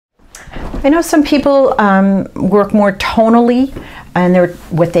I know some people work more tonally, and they're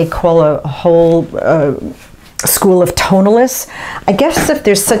what they call a whole school of tonalists. I guess if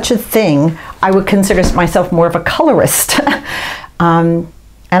there's such a thing, I would consider myself more of a colorist.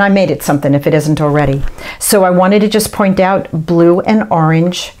 And I made it something if it isn't already. So I wanted to just point out blue and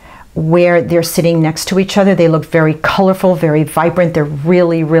orange where they're sitting next to each other. They look very colorful, very vibrant. They're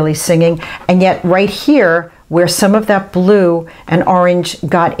really, really singing. And yet right here, where some of that blue and orange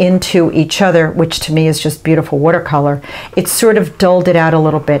got into each other, which to me is just beautiful watercolor, it sort of dulled it out a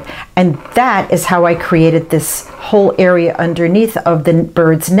little bit. And that is how I created this whole area underneath of the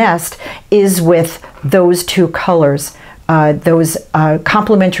bird's nest, is with those two colors. Those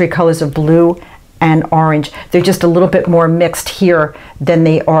complementary colors of blue and orange. They're just a little bit more mixed here than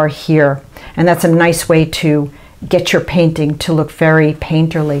they are here. And that's a nice way to get your painting to look very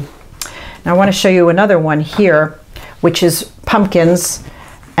painterly. Now I want to show you another one here, which is pumpkins.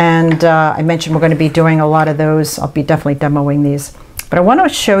 And I mentioned we're going to be doing a lot of those. I'll be definitely demoing these. But I want to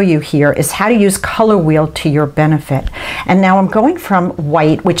show you here is how to use color wheel to your benefit. And now I'm going from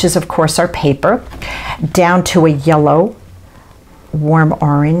white, which is of course our paper, down to a yellow, warm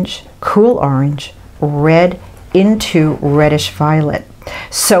orange, cool orange, red, into reddish violet.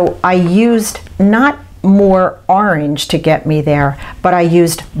 So I used not more orange to get me there, but I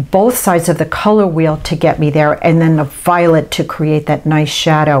used both sides of the color wheel to get me there, and then the violet to create that nice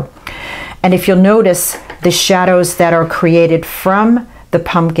shadow. And if you'll notice, the shadows that are created from the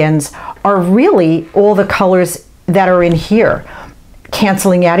pumpkins are really all the colors that are in here,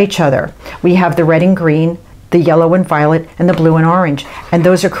 canceling out each other. We have the red and green, the yellow and violet, and the blue and orange. And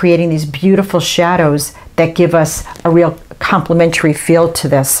those are creating these beautiful shadows that give us a real complementary feel to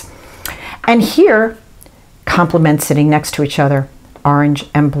this. And here, complements sitting next to each other, orange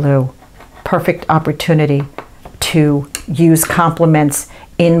and blue. Perfect opportunity to use complements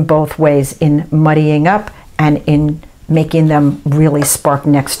in both ways, in muddying up and in making them really spark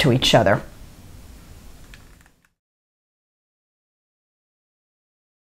next to each other.